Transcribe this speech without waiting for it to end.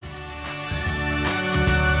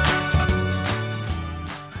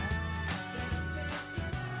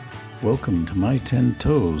Welcome to My 10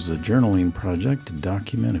 Toes, a journaling project to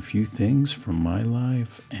document a few things from my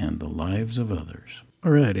life and the lives of others.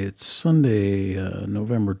 All right, it's Sunday,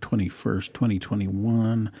 November 21st,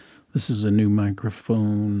 2021. This is a new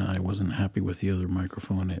microphone. I wasn't happy with the other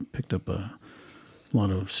microphone. It picked up a lot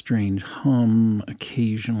of strange hum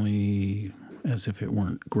occasionally, as if it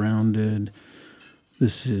weren't grounded.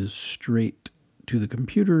 This is straight to the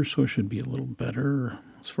computer, so it should be a little better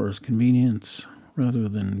as far as convenience, rather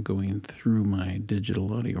than going through my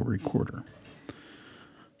digital audio recorder.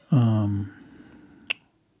 I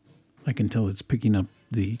can tell it's picking up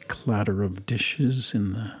the clatter of dishes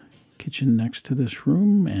in the kitchen next to this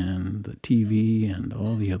room and the TV and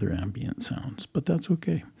all the other ambient sounds, but that's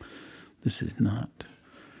okay. This is not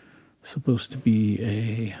supposed to be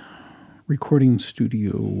a recording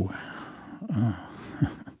studio,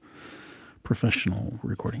 professional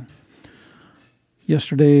recording.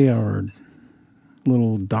 Yesterday, our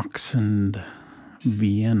little dachshund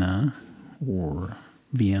Vienna, or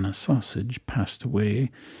Vienna sausage, passed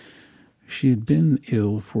away. She had been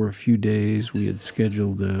ill for a few days. We had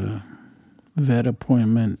scheduled a vet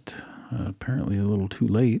appointment, apparently a little too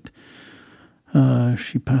late.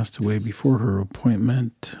 She passed away before her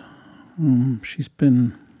appointment. She's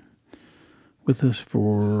been with us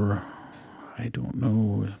for, I don't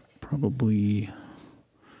know, probably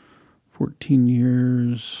 14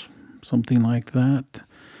 years, something like that.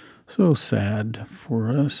 So sad for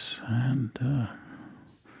us, and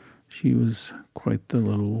she was quite the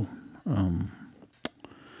little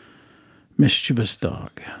mischievous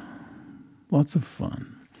dog. Lots of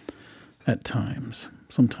fun at times,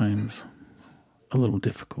 sometimes a little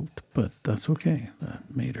difficult, but that's okay.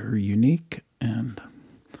 That made her unique and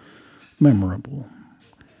memorable,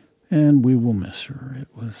 and we will miss her. It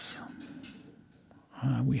was,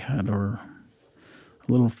 we had our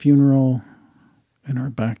little funeral in our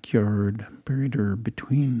backyard, buried her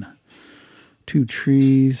between two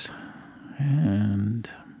trees, and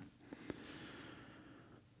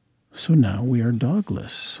so now we are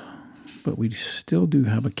dogless, but we still do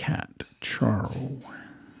have a cat, Charles,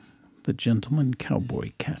 the gentleman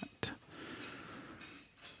cowboy cat.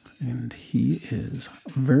 And he is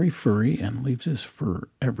very furry and leaves his fur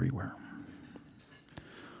everywhere.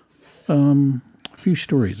 A few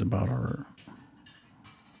stories about our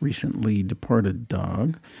recently departed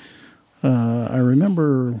dog. I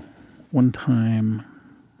remember one time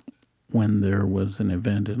when there was an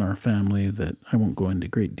event in our family that I won't go into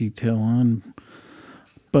great detail on,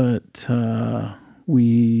 but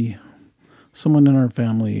someone in our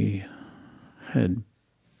family had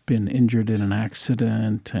been injured in an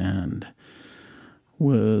accident and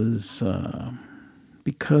was,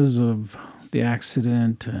 because of the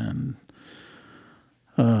accident and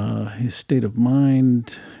his state of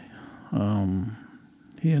mind,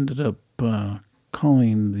 he ended up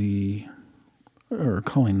calling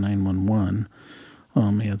 911.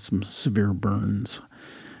 He had some severe burns,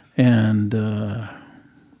 and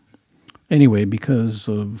anyway, because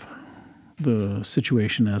of the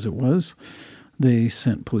situation as it was, they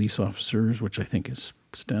sent police officers, which I think is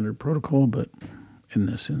standard protocol, but in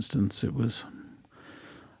this instance it was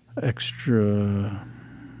extra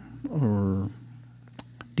or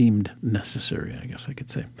deemed necessary, I guess I could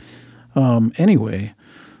say. Anyway,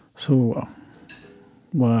 so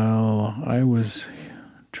while I was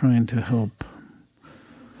trying to help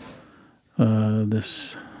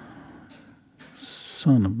this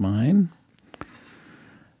son of mine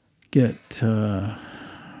get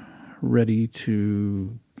ready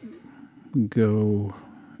to go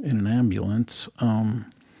in an ambulance,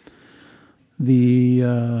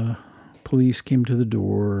 the police came to the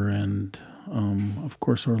door, and of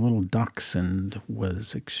course our little dachshund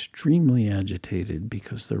was extremely agitated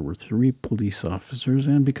because there were 3 police officers,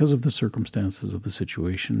 and because of the circumstances of the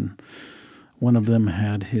situation, one of them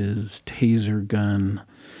had his taser gun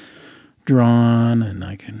drawn, and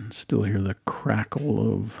I can still hear the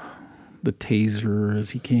crackle of the taser as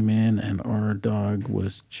he came in, and our dog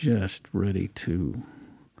was just ready to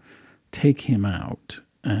take him out.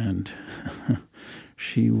 And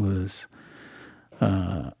she was,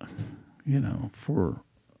 for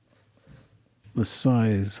the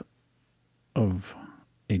size of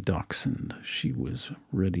a dachshund, she was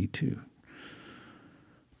ready to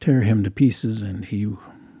tear him to pieces. And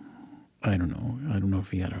I don't know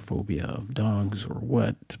if he had a phobia of dogs or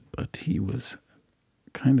what, but he was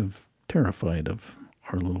kind of terrified of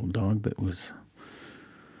our little dog that was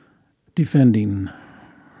defending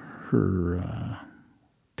her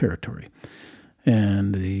territory.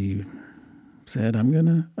 And he said, I'm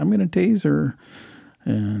gonna tase her.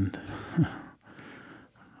 And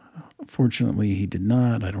Fortunately, he did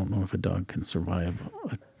not. I don't know if a dog can survive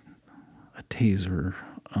a taser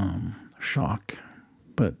shock.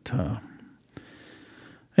 But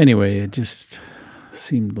anyway, it just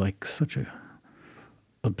seemed like such a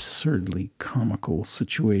absurdly comical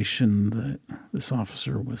situation that this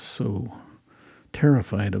officer was so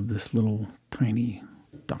terrified of this little tiny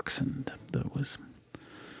dachshund that was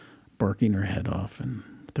barking her head off and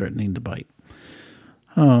threatening to bite.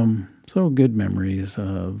 So good memories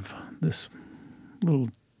of this little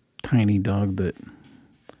tiny dog that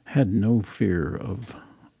had no fear of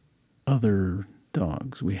other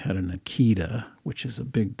dogs. We had an Akita, which is a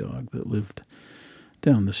big dog that lived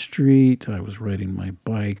down the street. I was riding my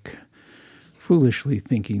bike, foolishly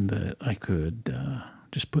thinking that I could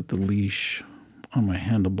just put the leash on my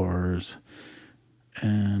handlebars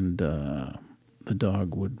and the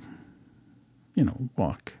dog would,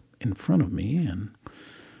 walk in front of me and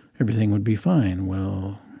everything would be fine.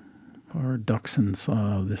 Well, our dachshund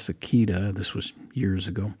saw this Akita, this was years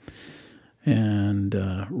ago, and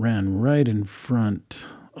ran right in front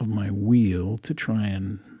of my wheel to try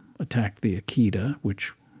and attack the Akita,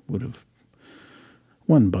 which would have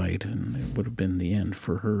one bite and it would have been the end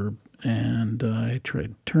for her. And I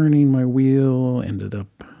tried turning my wheel, ended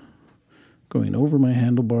up going over my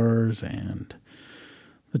handlebars, and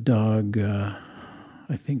the dog,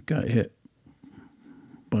 I think, got hit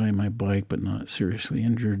by my bike, but not seriously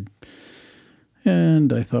injured.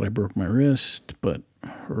 And I thought I broke my wrist, but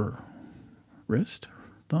her wrist?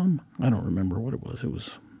 Thumb? I don't remember what it was. It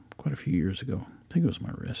was quite a few years ago. I think it was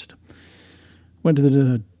my wrist. Went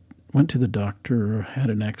to the doctor, had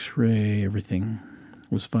an x-ray, everything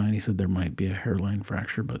was fine. He said there might be a hairline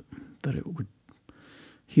fracture, but that it would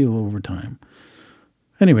heal over time.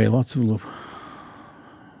 Anyway, lots of little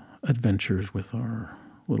adventures with our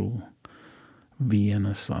little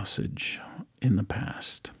Vienna sausage in the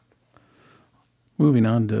past. Moving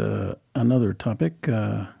on to another topic,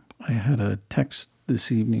 I had a text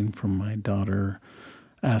this evening from my daughter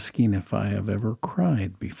asking if I have ever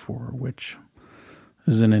cried before, which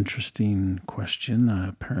is an interesting question.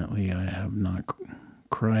 Apparently, I have not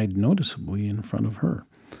cried noticeably in front of her,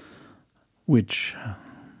 which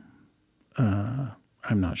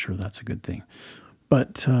I'm not sure that's a good thing.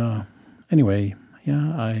 But anyway,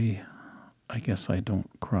 yeah, I guess I don't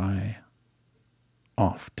cry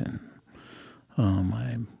often.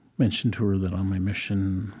 I mentioned to her that on my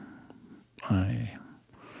mission, I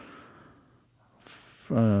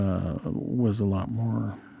was a lot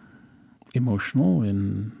more emotional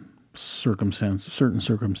in certain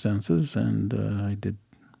circumstances, and I did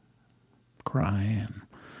cry.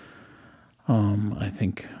 And I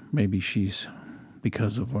think maybe she's,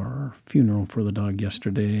 because of our funeral for the dog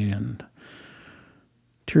yesterday, and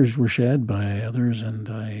tears were shed by others, and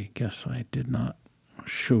I guess I did not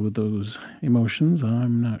show those emotions.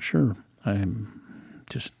 I'm not sure. I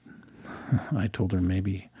told her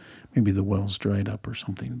maybe the well's dried up or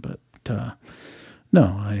something, but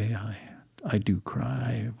no, I do cry.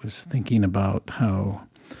 I was thinking about how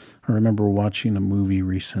I remember watching a movie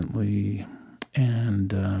recently,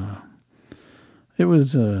 and it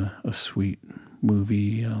was a sweet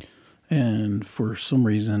movie, and for some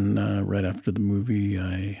reason, right after the movie,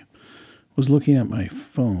 I was looking at my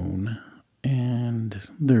phone, and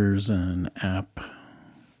there's an app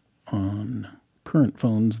on current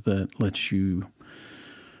phones that lets you,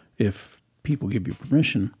 if people give you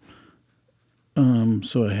permission.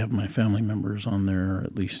 So I have my family members on there,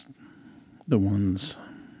 at least the ones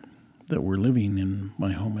that were living in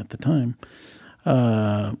my home at the time,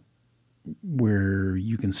 where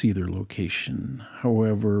you can see their location.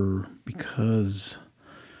 However, because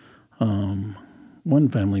one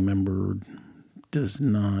family member does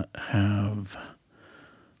not have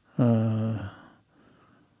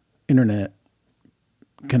internet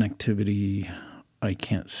connectivity, I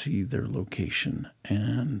can't see their location.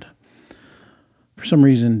 And for some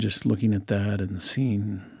reason, just looking at that and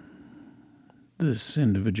seeing this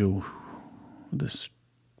individual, this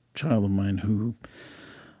child of mine who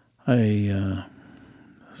I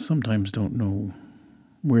sometimes don't know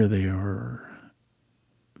where they are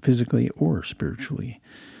physically or spiritually.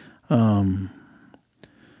 And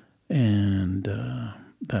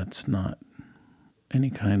that's not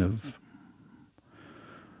any kind of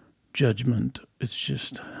judgment. It's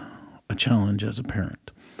just a challenge as a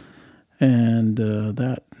parent. And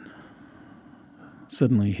that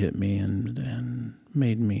suddenly hit me and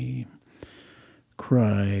made me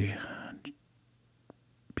cry,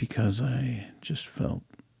 because I just felt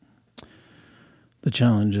the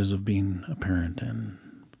challenges of being a parent and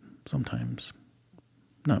sometimes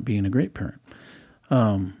not being a great parent.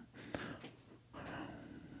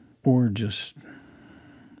 or just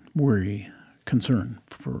worry, concern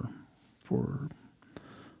for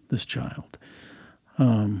this child.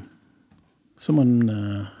 Someone,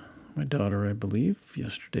 my daughter, I believe,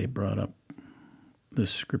 yesterday brought up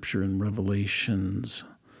this scripture in Revelations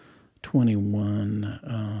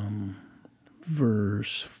 21,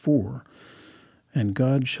 verse 4. And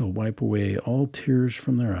God shall wipe away all tears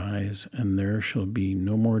from their eyes, and there shall be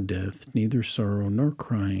no more death, neither sorrow nor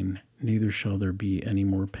crying, neither shall there be any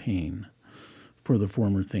more pain, for the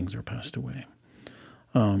former things are passed away.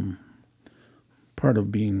 Part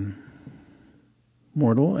of being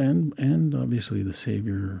mortal and obviously the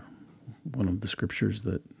Savior, one of the scriptures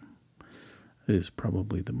that is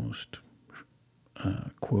probably the most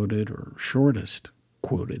quoted or shortest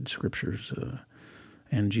quoted scriptures,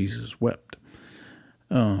 and Jesus wept,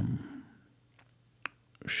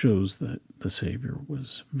 shows that the Savior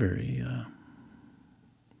was very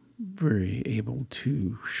able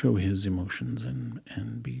to show his emotions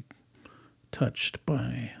and be touched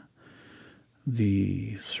by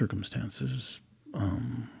the circumstances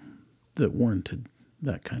that warranted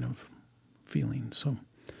that kind of feeling.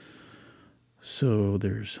 So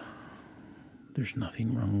there's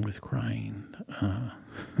nothing wrong with crying.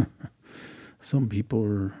 Some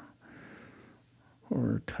people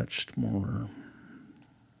are touched more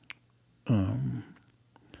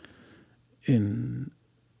in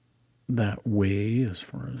that way as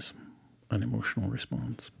far as an emotional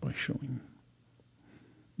response by showing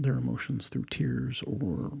their emotions through tears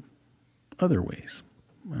or other ways.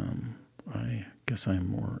 I guess I'm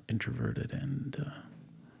more introverted and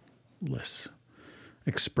less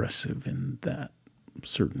expressive in that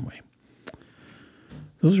certain way.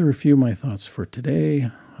 Those are a few of my thoughts for today.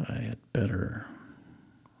 I had better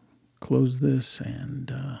close this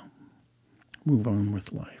and move on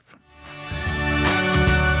with life.